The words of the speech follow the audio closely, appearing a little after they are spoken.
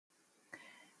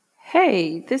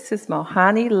Hey, this is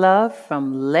Mohani Love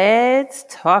from Let's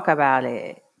Talk About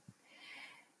It.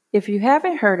 If you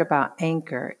haven't heard about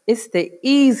Anchor, it's the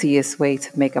easiest way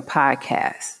to make a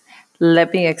podcast.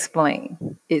 Let me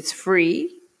explain. It's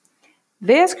free.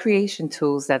 There's creation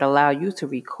tools that allow you to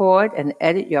record and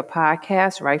edit your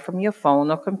podcast right from your phone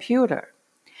or computer.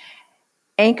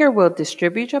 Anchor will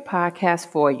distribute your podcast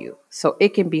for you so it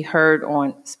can be heard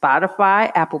on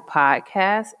Spotify, Apple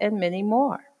Podcasts, and many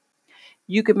more.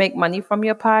 You can make money from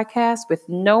your podcast with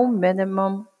no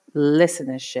minimum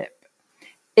listenership.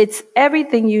 It's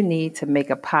everything you need to make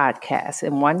a podcast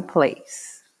in one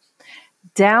place.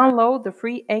 Download the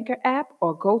free Anchor app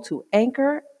or go to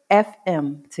Anchor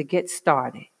FM to get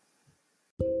started.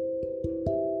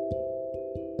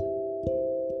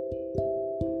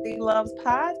 Loves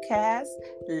podcast.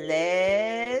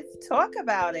 Let's talk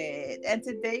about it. And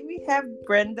today we have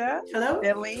Brenda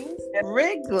Billings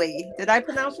Ridgley. Did I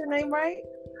pronounce your name right?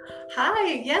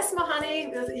 Hi, yes,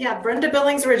 Mohani. Yeah, Brenda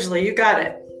Billings Ridgley. You got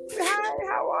it. Hi,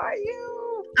 how are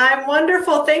you? I'm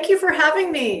wonderful. Thank you for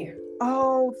having me.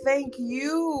 Oh, thank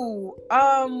you.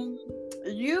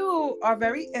 You are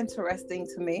very interesting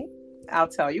to me. I'll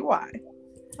tell you why.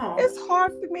 Oh. It's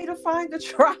hard for me to find a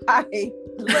tribe.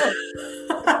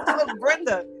 Look,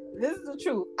 Brenda, this is the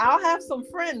truth. I'll have some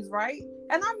friends, right?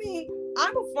 And I mean,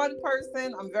 I'm a fun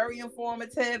person. I'm very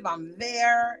informative. I'm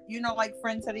there, like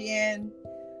friend to the end.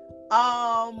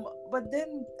 But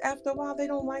then after a while, they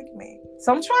don't like me.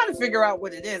 So I'm trying to figure out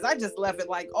what it is. I just left it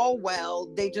like, oh, well,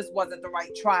 they just wasn't the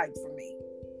right tribe for me.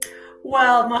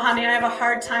 Well, Mohani, I have a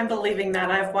hard time believing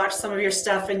that. I've watched some of your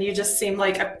stuff and you just seem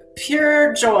like a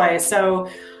pure joy. So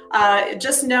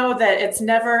just know that it's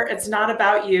not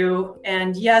about you.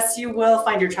 And yes, you will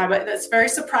find your tribe. But that's very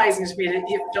surprising to me that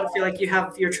you don't feel like you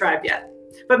have your tribe yet.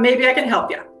 But maybe I can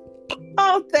help you.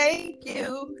 Oh, thank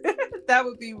you. That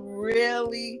would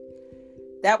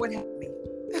help me.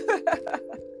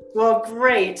 Well,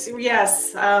 great.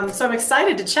 Yes. So I'm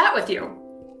excited to chat with you.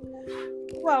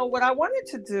 Well, what I wanted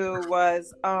to do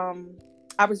was,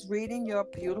 I was reading your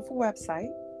beautiful website,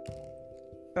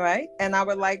 right? And I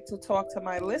would like to talk to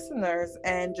my listeners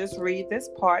and just read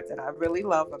this part that I really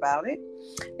love about it.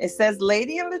 It says,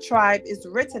 Lady in the Tribe is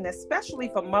written especially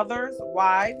for mothers,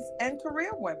 wives, and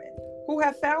career women who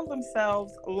have found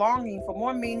themselves longing for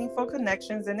more meaningful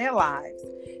connections in their lives.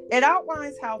 It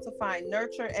outlines how to find,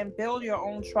 nurture, and build your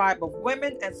own tribe of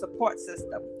women and support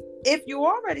system. If you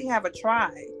already have a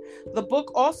tribe, the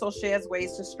book also shares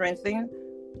ways to strengthen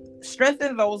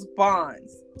those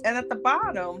bonds. And at the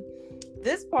bottom,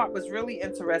 this part was really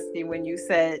interesting when you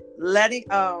said, we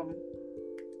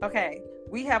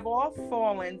have all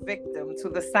fallen victim to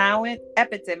the silent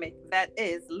epidemic that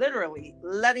is literally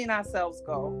letting ourselves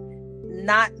go,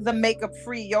 not the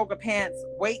makeup-free yoga pants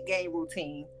weight gain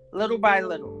routine. Little by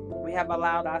little, we have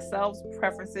allowed ourselves,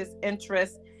 preferences,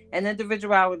 interests, and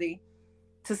individuality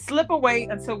to slip away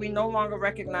until we no longer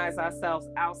recognize ourselves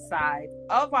outside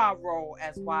of our role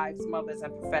as wives, mothers,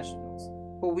 and professionals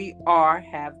who we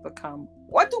have become.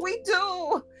 What do we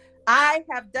do? I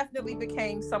have definitely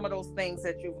became some of those things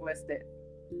that you've listed.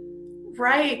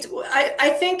 Right. I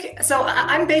think, so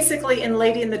I'm basically in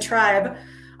Lady in the Tribe.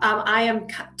 I am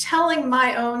telling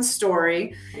my own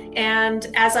story. And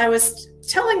as I was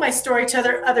telling my story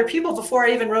to other people before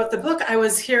I even wrote the book, I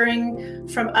was hearing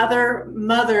from other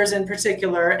mothers in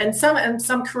particular, and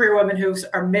some career women who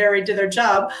are married to their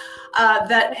job,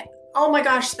 that, oh my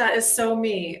gosh, that is so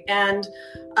me. And,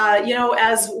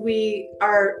 as we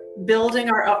are building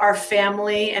our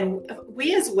family, and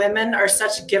we as women are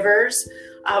such givers,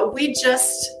 we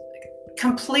just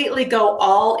completely go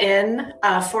all in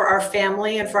for our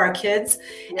family and for our kids.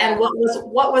 Yeah. And what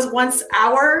was once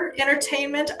our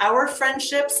entertainment, our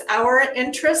friendships, our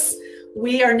interests,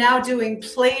 we are now doing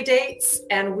play dates,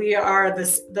 and we are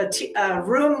the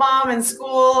room mom in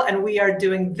school, and we are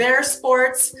doing their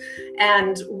sports,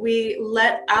 and we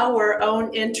let our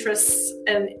own interests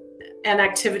and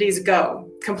activities go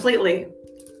completely.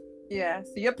 Yeah.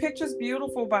 So your picture's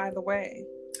beautiful, by the way.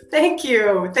 Thank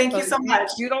you. Thank you so much.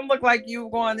 You don't look like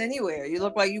you've gone anywhere. You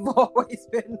look like you've always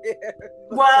been there.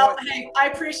 Well, hey, I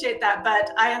appreciate that,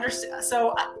 but I understand.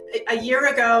 So a year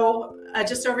ago,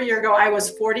 just over a year ago, I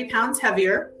was 40 pounds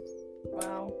heavier.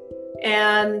 Wow.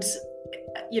 And,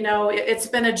 it's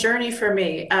been a journey for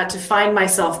me to find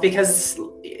myself, because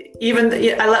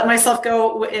I let myself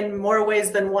go in more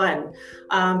ways than one.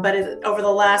 But over the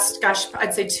last,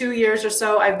 I'd say 2 years or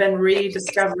so, I've been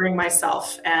rediscovering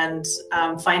myself and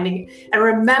finding and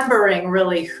remembering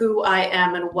really who I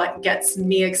am and what gets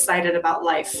me excited about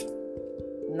life.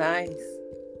 Nice.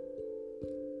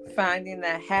 finding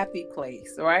that happy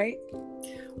place, right?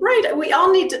 Right. We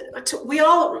all need we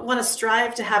all want to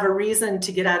strive to have a reason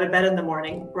to get out of bed in the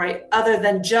morning, right? Other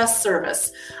than just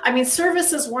service. I mean,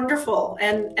 service is wonderful.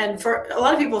 And for a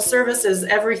lot of people, service is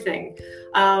everything.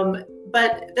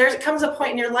 But there comes a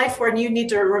point in your life where you need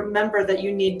to remember that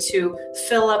you need to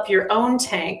fill up your own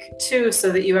tank too,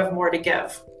 so that you have more to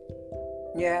give.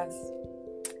 Yes.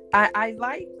 I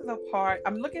like the part,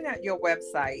 I'm looking at your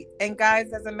website, and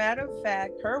guys, as a matter of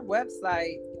fact, her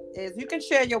website is, you can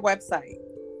share your website.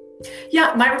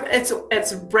 Yeah, it's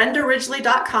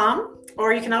BrendaRidgley.com,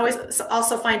 or you can always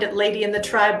also find it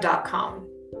ladyinthetribe.com.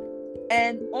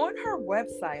 And on her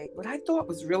website, what I thought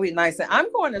was really nice, and I'm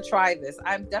going to try this,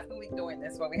 I'm definitely doing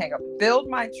this when we hang up, build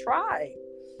my tribe.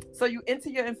 So you enter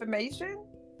your information?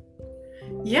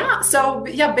 Yeah. So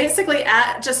yeah, basically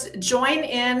just join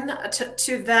in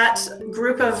to that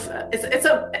group of,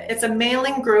 it's a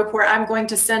mailing group where I'm going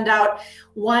to send out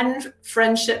one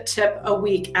friendship tip a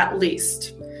week at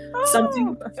least.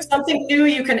 Something new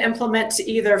you can implement to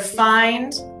either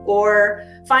find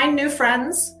new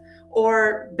friends,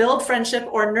 or build friendship,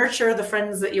 or nurture the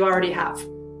friends that you already have.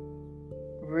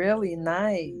 Really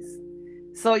nice.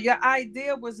 So your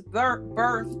idea was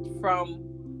birthed from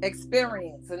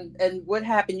experience, and what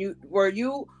happened? Are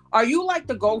you like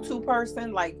the go-to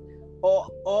person? Like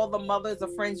all the mothers or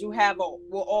friends you have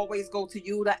will always go to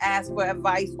you to ask for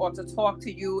advice or to talk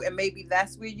to you, and maybe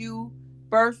that's where you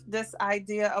birthed this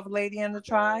idea of Lady in the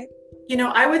Tribe?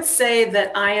 I would say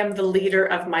that I am the leader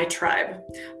of my tribe,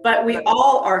 but we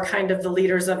all are kind of the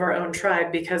leaders of our own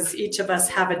tribe, because each of us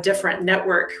have a different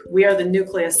network. We are the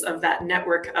nucleus of that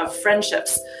network of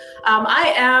friendships.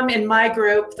 I am, in my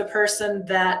group, the person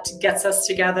that gets us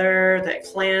together, that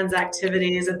plans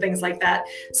activities and things like that.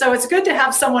 So it's good to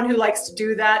have someone who likes to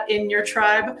do that in your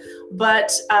tribe, but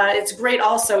it's great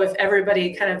also if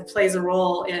everybody kind of plays a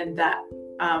role in that.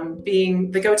 Being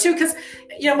the go-to, because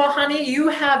Mohani, you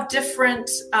have different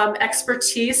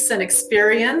expertise and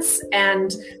experience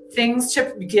and things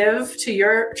to give to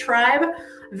your tribe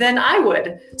than I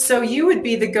would. So you would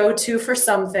be the go-to for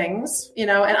some things,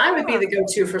 and I would be the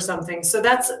go-to for some things. So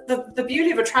that's the beauty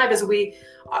of a tribe, is we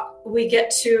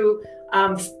get to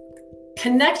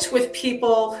connect with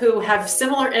people who have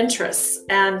similar interests.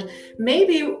 And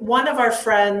maybe one of our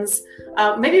friends,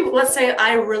 let's say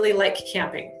I really like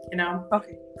camping,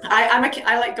 Okay. I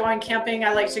like going camping.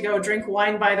 I like to go drink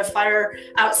wine by the fire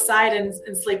outside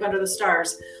and sleep under the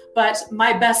stars. But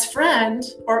my best friend,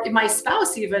 or my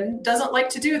spouse even, doesn't like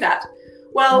to do that.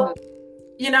 Well,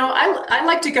 I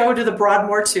like to go to the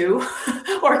Broadmoor too,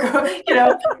 or go,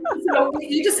 so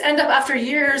you just end up after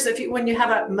years, when you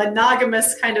have a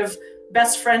monogamous kind of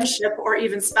best friendship or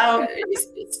even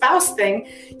spouse thing,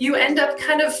 you end up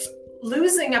kind of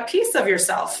losing a piece of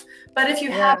yourself. But if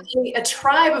you have a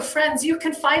tribe of friends, you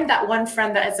can find that one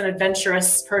friend that is an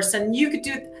adventurous person. You could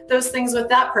do those things with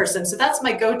that person. So that's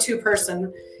my go-to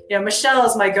person. Michelle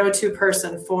is my go-to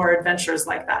person for adventures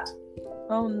like that.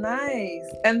 Oh, nice.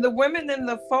 And the women in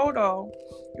the photo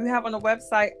you have on the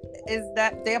website, is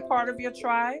that they're part of your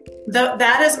tribe?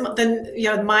 That is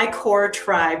my core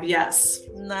tribe. Yes.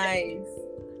 Nice.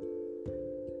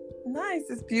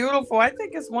 It's beautiful. I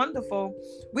think it's wonderful.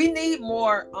 We need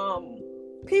more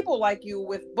people like you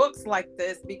with books like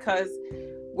this, because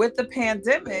with the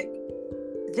pandemic,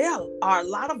 there are a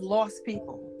lot of lost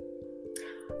people.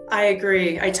 I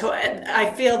agree. I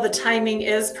feel the timing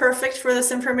is perfect for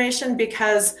this information,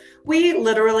 because we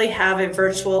literally have a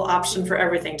virtual option for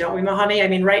everything, don't we, Mohani? I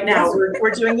mean, right now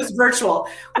we're doing this virtual.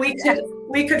 We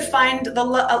could find a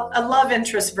love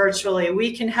interest virtually.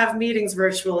 We can have meetings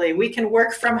virtually. We can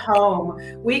work from home.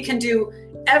 We can do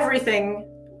everything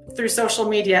through social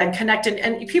media and connect.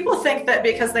 And people think that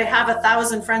because they have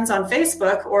 1,000 friends on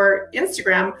Facebook or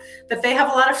Instagram, that they have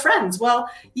a lot of friends. Well,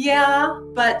 yeah,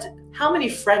 but how many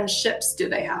friendships do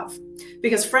they have?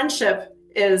 Because friendship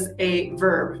is a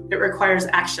verb. It requires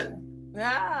action.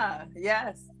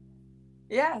 Yes.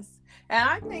 And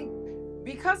I think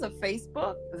because of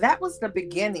Facebook, that was the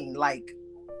beginning, like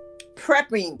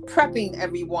prepping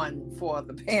everyone for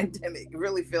the pandemic. It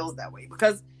really feels that way,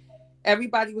 because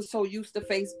everybody was so used to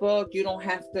Facebook. You don't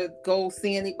have to go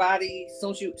see anybody.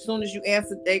 Soon as you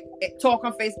answer, they talk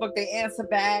on Facebook, they answer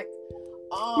back.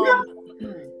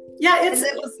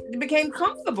 It became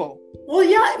comfortable. Well,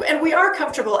 yeah, and we are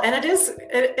comfortable, and it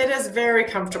is very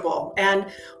comfortable.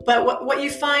 But what you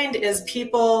find is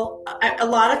a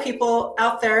lot of people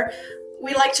out there,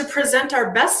 we like to present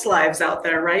our best lives out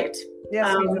there, right?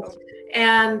 Yes.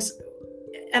 And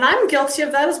And I'm guilty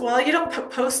of that as well. You don't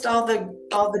post all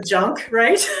the junk,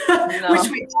 right? No. Which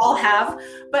we all have.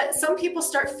 But some people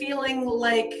start feeling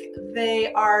like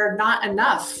they are not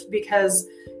enough because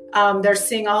they're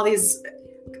seeing all these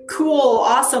cool,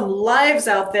 awesome lives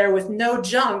out there with no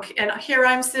junk. And here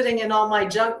I'm sitting in all my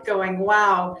junk going,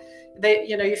 wow,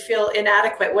 you feel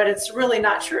inadequate when it's really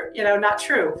not true, not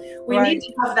true. We Right. need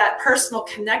to have that personal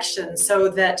connection so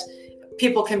that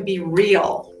people can be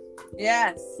real.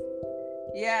 Yes.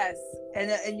 And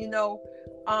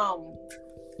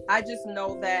I just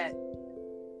know that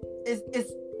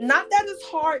it's not that it's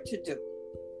hard to do.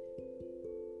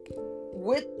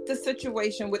 With the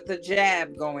situation with the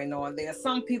jab going on, there are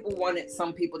some people want it,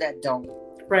 some people that don't.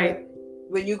 Right.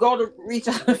 When you go to reach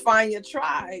out and find your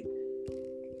tribe,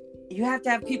 you have to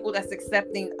have people that's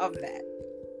accepting of that.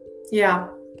 Yeah.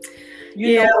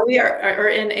 We are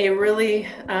in a really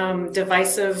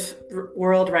divisive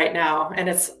world right now, and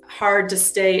it's hard to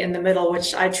stay in the middle,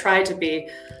 which I try to be.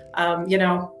 I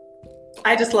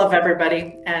just love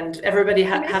everybody, and everybody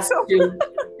has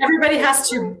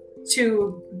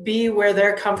to be where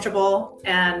they're comfortable,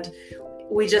 and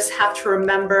we just have to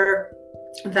remember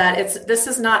that this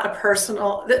is not a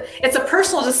personal. It's a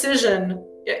personal decision,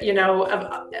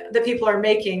 that people are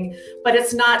making, but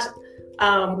it's not.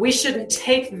 We shouldn't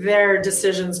take their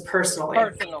decisions personally.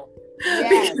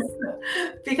 Yes.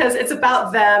 because it's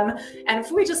about them. And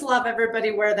if we just love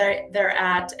everybody where they're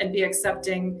at and be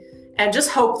accepting and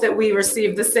just hope that we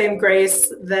receive the same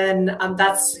grace, then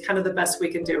that's kind of the best we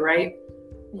can do, right?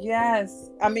 Yes.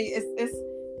 I mean,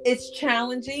 it's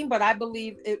challenging, but I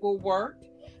believe it will work.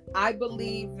 I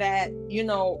believe that,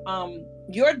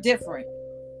 you're different.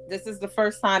 This is the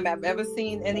first time I've ever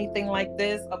seen anything like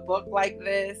this, a book like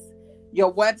this.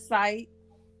 Your website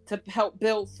to help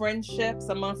build friendships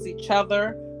amongst each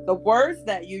other. The words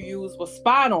that you use were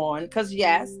spot on because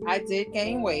yes, I did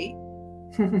gain weight.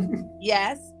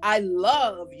 Yes, I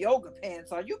love yoga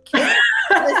pants. Are you kidding?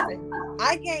 Listen,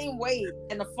 I gained weight,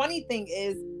 and the funny thing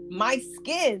is my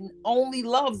skin only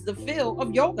loves the feel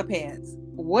of yoga pants.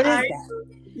 What is that?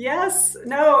 Yes,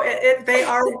 no,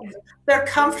 they're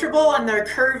comfortable and they're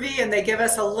curvy and they give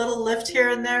us a little lift here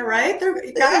and there, right?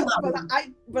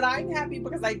 But I'm happy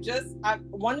because I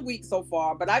 1 week so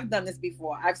far, but I've done this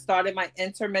before. I've started my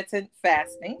intermittent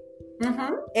fasting.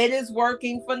 Mm-hmm. It is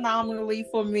working phenomenally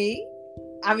for me.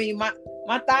 I mean, my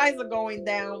thighs are going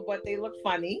down, but they look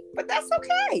funny, but that's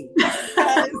okay.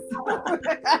 Because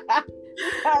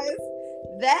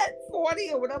that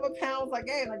 40 or whatever pounds I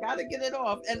gained, I got to get it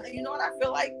off. And you know what? I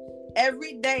feel like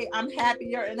every day I'm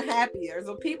happier and happier.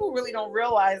 So people really don't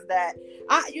realize that.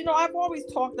 I've always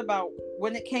talked about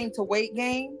when it came to weight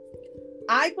gain,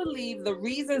 I believe the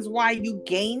reasons why you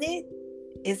gain it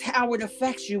is how it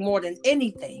affects you more than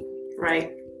anything.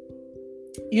 Right.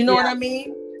 You know what I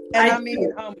mean? And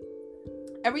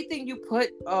everything you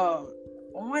put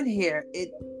on here,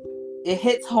 it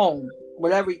hits home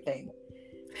with everything.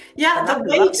 Yeah,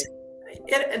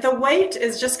 the weight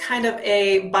is just kind of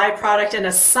a byproduct and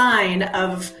a sign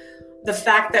of the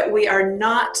fact that we are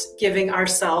not giving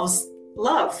ourselves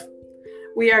love.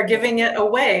 We are giving it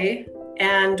away,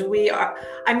 and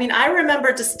I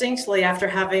remember distinctly after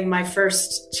having my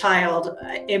first child,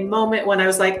 a moment when I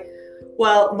was like,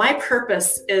 well, my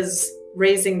purpose is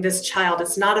raising this child.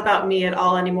 It's not about me at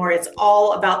all anymore. It's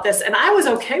all about this. And I was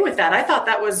okay with that. I thought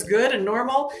that was good and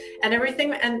normal and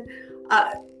everything. And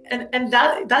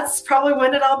that's probably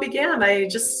when it all began. I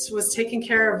just was taking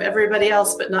care of everybody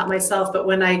else, but not myself. But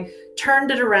when I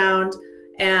turned it around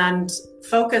and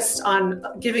focused on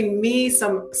giving me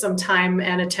some time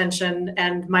and attention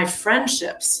and my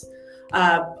friendships,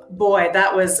 boy,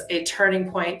 that was a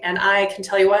turning point. And I can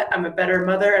tell you what, I'm a better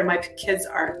mother and my kids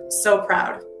are so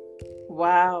proud.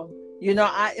 Wow.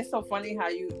 It's so funny how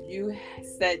you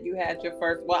said you had your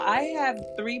first. Well, I have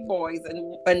 3 boys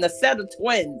and a set of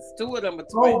twins. 2 of them are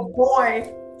twins. Oh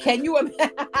boy. Can you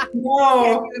imagine? No.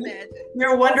 Can you imagine?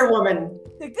 You're a Wonder Woman.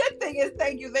 The good thing is,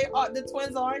 thank you. The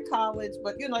twins are in college,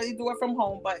 but they do it from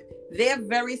home, but they're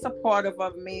very supportive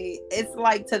of me. It's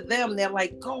like to them, they're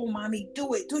like, go mommy,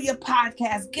 do it. Do your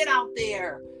podcast. Get out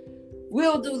there.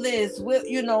 We'll do this.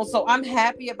 So I'm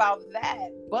happy about that.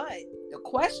 But the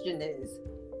question is,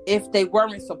 if they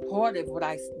weren't supportive, would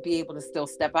I be able to still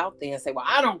step out there and say, well,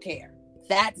 I don't care?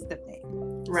 That's the thing.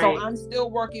 Right. So I'm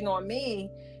still working on me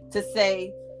to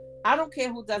say, I don't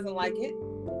care who doesn't like it.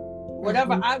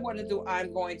 Whatever I want to do,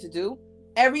 I'm going to do.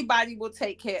 Everybody will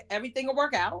take care. Everything will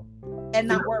work out and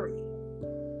not worry.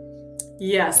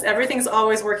 Yes. Everything's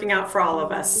always working out for all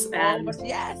of us.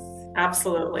 Yes.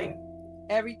 Absolutely.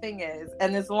 Everything is.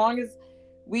 And as long as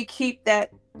we keep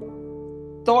that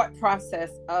thought process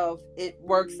of it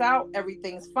works out,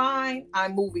 everything's fine,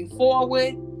 I'm moving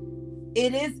forward.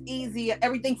 It is easier.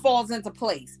 Everything falls into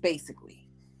place, basically.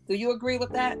 Do you agree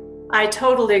with that? I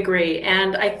totally agree.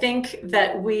 And I think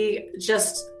that we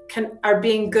just are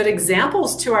being good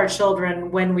examples to our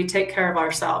children when we take care of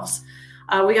ourselves.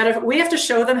 We have to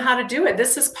show them how to do it.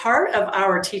 This is part of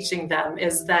our teaching them,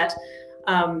 is that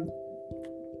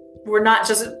we're not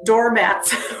just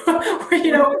doormats. We're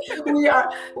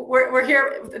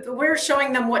here. We're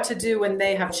showing them what to do when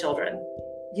they have children.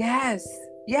 Yes,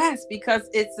 because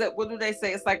it's what do they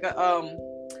say? It's like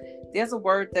there's a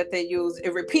word that they use.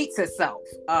 It repeats itself.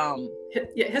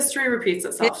 History repeats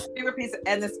itself. History repeats,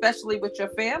 and especially with your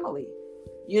family,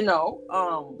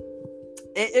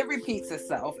 it repeats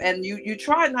itself, and you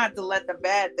try not to let the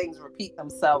bad things repeat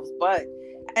themselves. But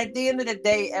at the end of the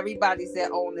day, everybody's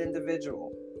their own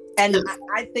individual, and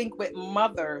I think with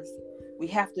mothers, we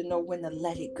have to know when to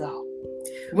let it go,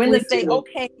 when to say,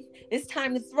 okay, it's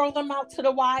time to throw them out to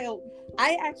the wild.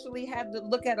 I actually had to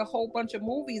look at a whole bunch of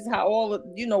movies, how all of,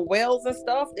 whales and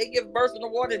stuff, they give birth in the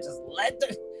water, just let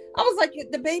them. I was like,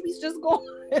 the baby's just going.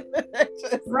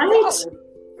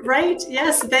 Right.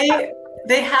 Yes.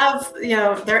 They have,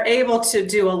 they're able to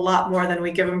do a lot more than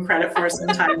we give them credit for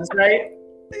sometimes. Right.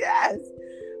 Yes.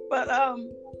 But,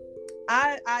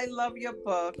 I love your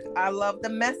book. I love the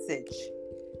message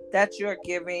that you're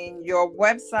giving. Your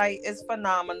website is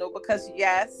phenomenal because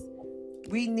yes,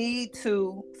 we need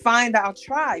to find our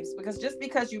tribes, because just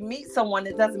because you meet someone,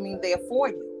 it doesn't mean they're for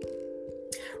you.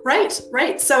 Right.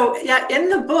 So yeah, in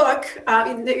the book,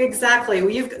 exactly.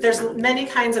 There's many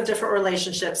kinds of different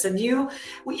relationships, and you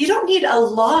don't need a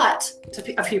lot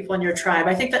of people in your tribe.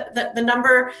 I think that the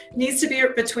number needs to be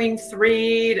between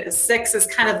 3 to 6 is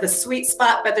kind of the sweet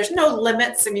spot, but there's no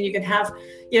limits. I mean, you can have,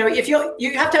 if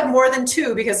you have to have more than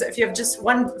 2, because if you have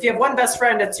one best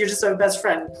friend, you're just a best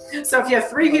friend. So if you have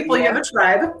 3 people, you have a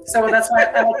tribe. So that's why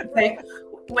I like to say,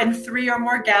 when 3 or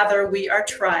more gather, we are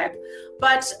tribe.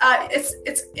 But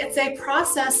it's a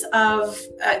process of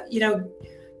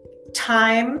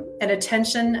time and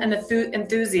attention and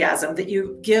enthusiasm that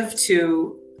you give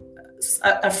to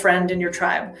a friend in your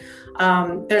tribe.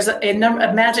 There's a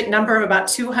magic number of about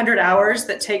 200 hours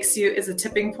that takes you as a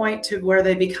tipping point to where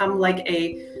they become like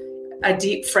a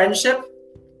deep friendship.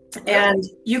 And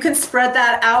you can spread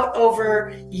that out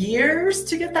over years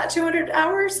to get that 200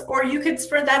 hours, or you could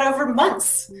spread that over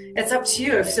months. It's up to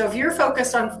you. So if you're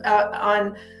focused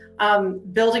on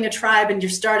building a tribe and you're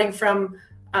starting from,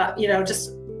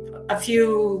 just a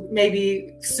few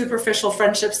maybe superficial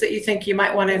friendships that you think you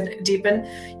might want to deepen,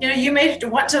 you may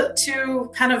want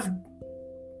to kind of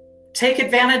take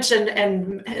advantage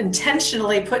and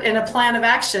intentionally put in a plan of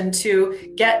action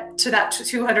to get to that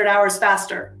 200 hours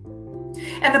faster.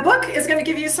 And the book is going to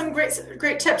give you some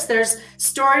great tips. There's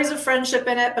stories of friendship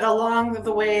in it, but along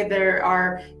the way, there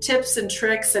are tips and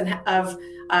tricks and of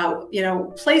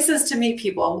places to meet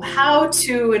people, how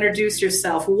to introduce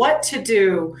yourself, what to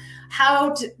do,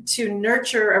 how to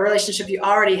nurture a relationship you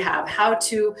already have, how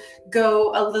to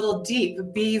go a little deep,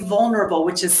 be vulnerable,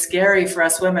 which is scary for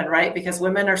us women, right? Because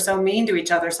women are so mean to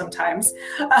each other sometimes.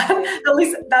 At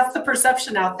least that's the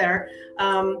perception out there.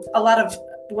 A lot of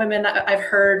women I've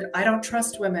heard, I don't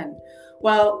trust women.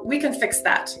 Well, we can fix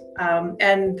that.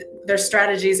 And there's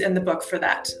strategies in the book for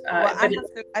that.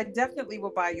 I definitely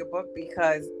will buy your book,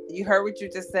 because you heard what you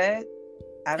just said.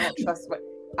 I don't trust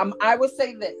women. I would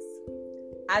say this.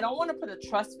 I don't want to put a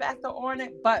trust factor on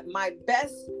it, but my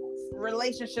best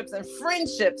relationships and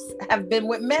friendships have been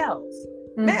with males.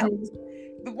 Mm-hmm. Males.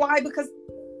 Why? Because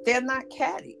they're not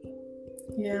catty.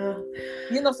 Yeah.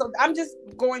 So I'm just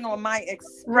going on my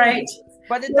experience. Right.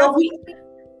 But it doesn't mean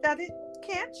that it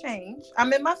can't change.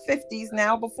 I'm in my 50s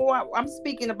now. I'm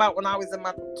speaking about when I was in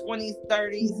my 20s,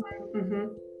 30s. Mm-hmm.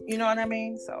 You know what I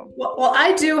mean? So. Well,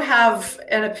 I do have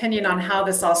an opinion on how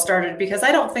this all started, because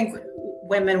I don't think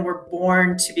women were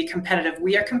born to be competitive.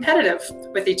 We are competitive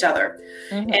with each other.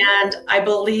 Mm-hmm. And I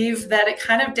believe that it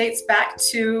kind of dates back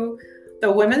to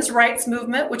the women's rights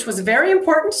movement, which was very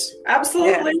important.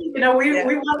 Absolutely. Yeah. We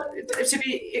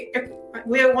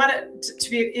want it to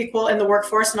be equal in the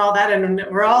workforce and all that. And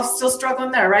we're all still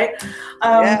struggling there. Right.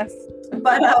 Yes.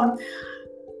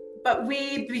 But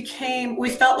we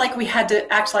felt like we had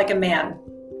to act like a man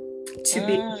to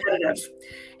be competitive.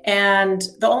 And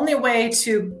the only way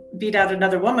to beat out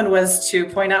another woman was to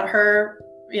point out her,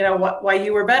 why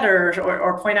you were better,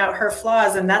 or point out her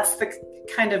flaws. And that's the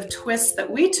kind of twist that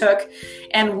we took.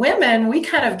 And women, we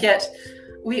kind of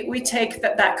we take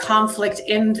that conflict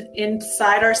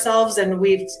inside ourselves, and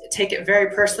we take it very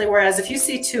personally. Whereas if you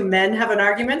see 2 men have an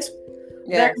argument,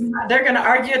 They're Yes. they're going to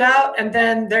argue it out, and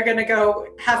then they're going to go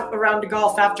have a round of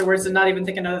golf afterwards and not even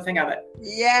think another thing of it.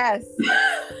 Yes.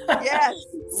 Yes.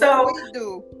 So what do we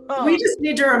do? we just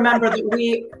need to remember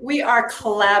that we are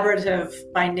collaborative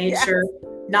by nature,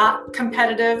 not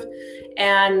competitive,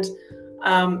 and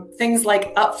things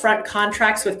like upfront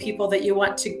contracts with people that you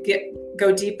want to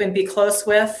go deep and be close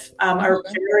with are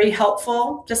very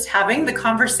helpful. Just having the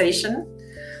conversation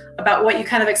about what you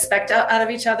kind of expect out of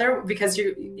each other, because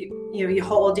you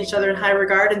hold each other in high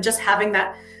regard, and just having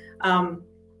that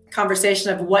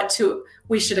conversation of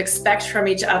we should expect from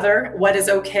each other, what is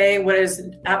okay, what is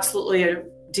absolutely a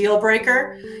deal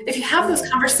breaker. If you have those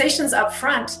conversations up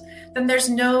front, then there's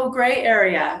no gray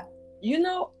area.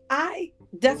 I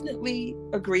definitely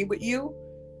agree with you.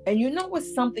 And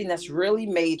what's something that's really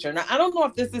major? Now, I don't know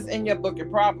if this is in your book. It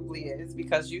probably is,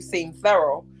 because you seem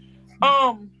thorough.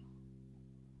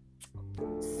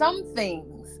 Some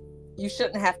things you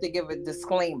shouldn't have to give a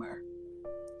disclaimer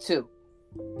to.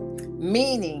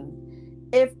 Meaning,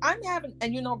 if I'm having,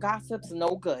 and gossip's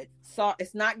no good, so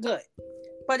it's not good.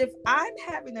 But if I'm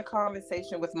having a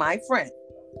conversation with my friend,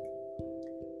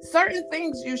 certain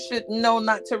things you should know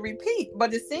not to repeat.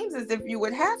 But it seems as if you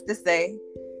would have to say,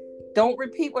 don't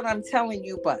repeat what I'm telling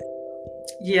you, but.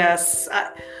 Yes.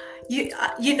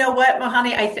 You know what,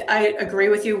 Mohani, I agree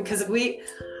with you, because we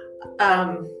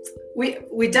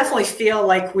definitely feel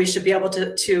like we should be able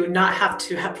to not have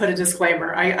to put a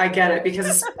disclaimer. I get it,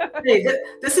 because hey,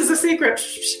 this is a secret.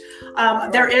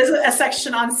 There is a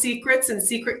section on secrets and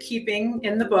secret keeping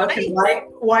in the book, and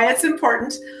why it's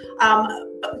important.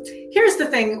 Here's the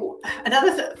thing.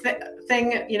 Another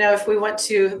thing, if we want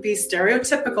to be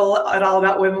stereotypical at all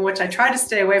about women, which I try to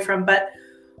stay away from, but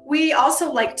we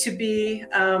also like to be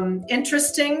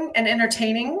interesting and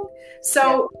entertaining.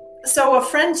 So a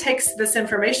friend takes this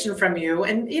information from you,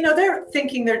 and they're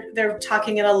thinking they're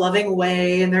talking in a loving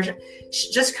way, and they're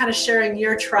just kind of sharing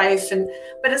your trife,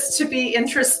 but it's to be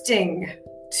interesting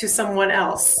to someone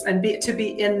else and to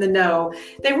be in the know.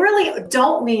 They really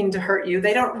don't mean to hurt you.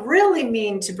 They don't really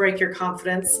mean to break your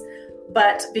confidence,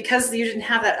 but because you didn't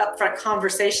have that upfront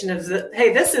conversation of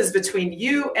hey, this is between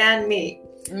you and me.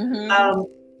 Mm-hmm.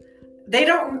 They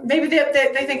don't, maybe they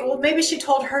think, well, maybe she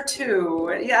told her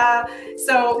too. Yeah.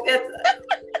 So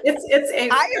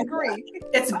I agree.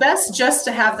 It's best just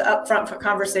to have the upfront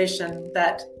conversation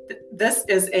that this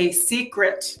is a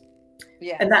secret.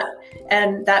 Yeah.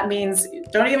 And that means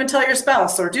don't even tell your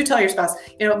spouse, or do tell your spouse.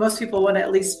 Most people want to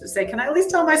at least say, can I at least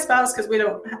tell my spouse? Because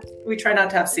we try not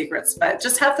to have secrets, but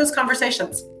just have those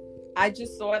conversations. I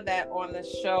just saw that on the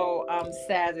show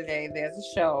Saturday. There's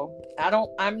a show.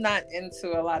 I'm not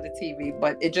into a lot of TV,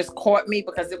 but it just caught me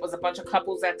because it was a bunch of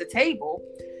couples at the table,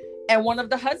 and one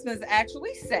of the husbands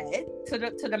actually said to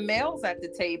the males at the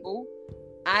table,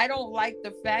 I don't like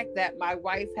the fact that my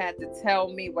wife had to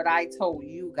tell me what I told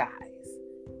you guys,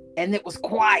 and it was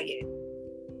quiet.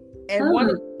 And one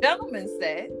of the gentlemen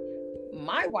said,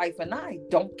 my wife and I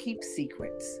don't keep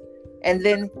secrets. And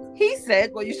then he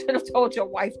said, well, you should have told your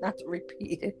wife not to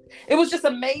repeat it. It was just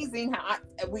amazing how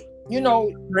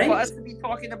for us to be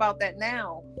talking about that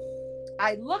now.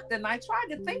 I looked and I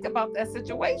tried to think about that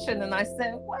situation, and I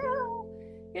said,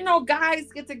 well, guys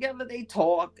get together, they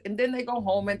talk, and then they go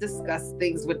home and discuss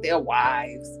things with their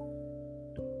wives.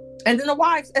 And then the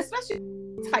wives, especially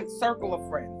a tight circle of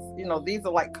friends, these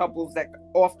are like couples that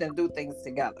often do things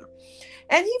together.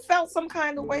 And he felt some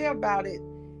kind of way about it.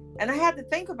 And I had to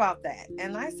think about that.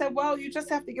 And I said, well, you just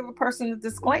have to give a person a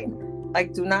disclaimer.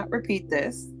 Like, do not repeat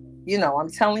this. I'm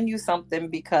telling you something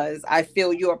because I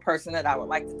feel you're a person that I would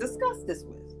like to discuss this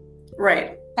with.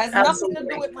 Right. Has nothing to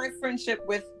do with my friendship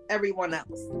with everyone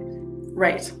else.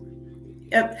 Right.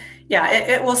 Yep. Yeah,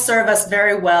 it will serve us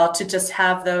very well to just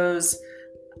have those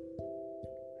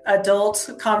adult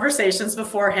conversations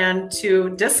beforehand,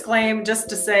 to disclaim, just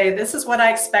to say, this is what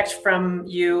I expect from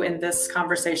you in this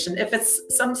conversation, if it's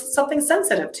something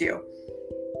sensitive to you.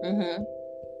 Mm-hmm.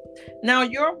 Now,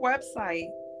 your website,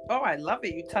 I love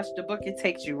it. You touch the book, it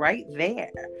takes you right there.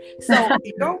 So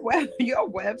your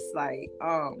website,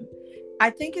 I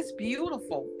think it's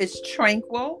beautiful. It's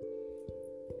tranquil.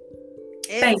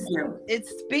 Thank you. It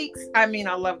speaks. I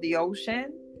love the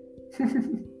ocean.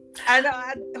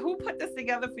 Who put this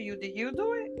together for you? Did you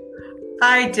do it?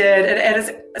 I did. It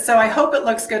is. So I hope it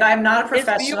looks good. I'm not a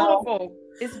professional.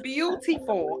 It's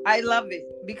beautiful. I love it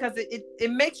because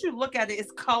it makes you look at it.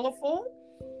 It's colorful.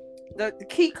 The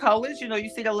key colors, you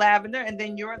see the lavender, and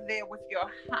then you're there with your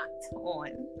hat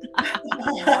on.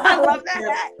 I love that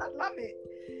hat. I love it.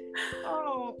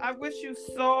 Oh, I wish you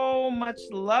so much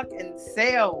luck in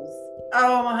sales.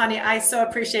 Oh, honey, I so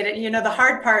appreciate it. The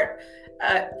hard part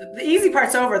the easy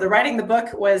part's over. The writing the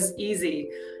book was easy.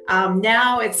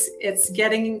 Now it's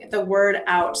getting the word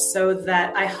out so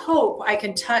that I hope I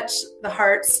can touch the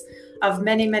hearts of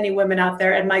many, many women out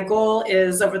there. And my goal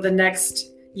is over the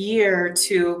next year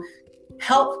to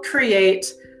help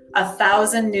create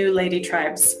 1,000 new lady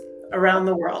tribes around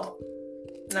the world.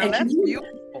 Now that's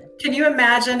beautiful. Can you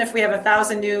imagine if we have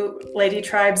 1,000 new lady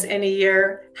tribes in a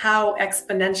year, how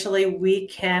exponentially we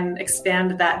can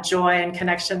expand that joy and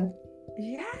connection?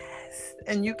 Yes.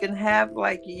 And you can have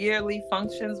like yearly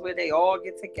functions where they all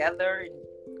get together and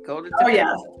go to Oh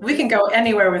yeah, we can go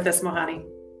anywhere with this, Mohani.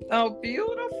 Oh,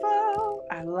 beautiful.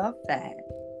 I love that.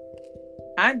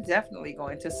 I'm definitely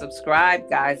going to subscribe,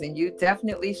 guys, and you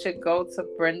definitely should go to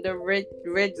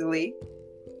Ridgley.com.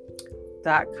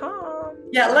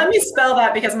 Yeah, let me spell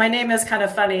that because my name is kind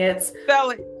of funny.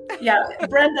 Spell it. Yeah,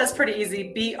 Brenda's pretty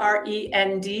easy. Brenda,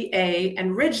 and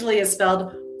Ridgley is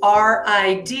spelled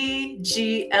Ridgley.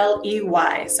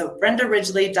 So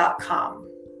BrendaRidgley.com.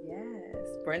 Yes,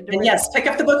 Brenda. And yes, pick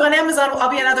up the book on Amazon. I'll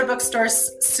be in other bookstores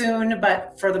soon,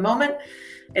 but for the moment,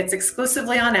 it's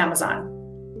exclusively on Amazon.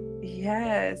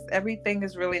 Yes, everything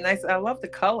is really nice. I love the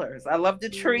colors. I love the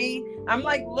tree. I'm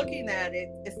like looking at it.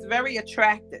 It's very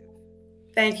attractive.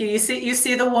 Thank you. You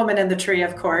see the woman in the tree,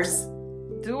 of course.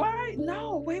 Do I?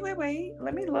 No. Wait.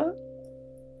 Let me look.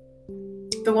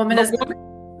 The woman is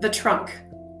the trunk.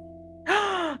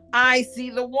 I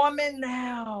see the woman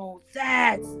now.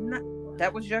 That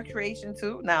was your creation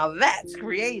too? Now that's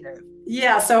creative.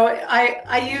 Yeah, so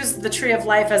I use the tree of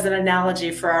life as an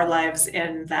analogy for our lives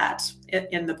in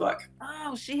the book.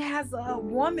 Oh, she has a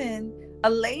woman, a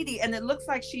lady, and it looks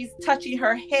like she's touching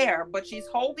her hair, but she's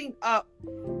holding up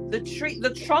the tree. The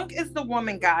trunk is the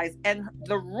woman, guys, and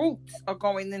the roots are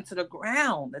going into the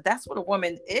ground. That's what a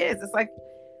woman is. It's like,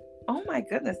 oh my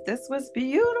goodness, this was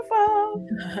beautiful.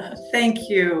 Thank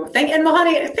you. And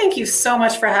Mohani, thank you so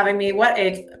much for having me. What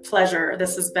a pleasure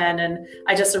this has been, and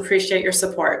I just appreciate your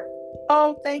support.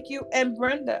 Oh, thank you. And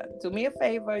Brenda, do me a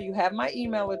favor. You have my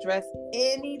email address.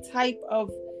 Any type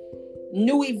of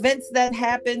new events that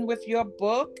happen with your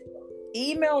book,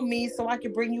 email me so I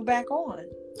can bring you back on.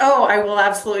 Oh, I will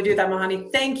absolutely do that,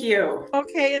 Mohani. Thank you.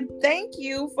 Okay, and thank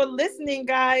you for listening,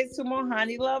 guys, to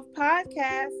Mohani Love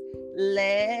Podcast.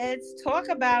 Let's talk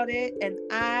about it, and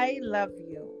I love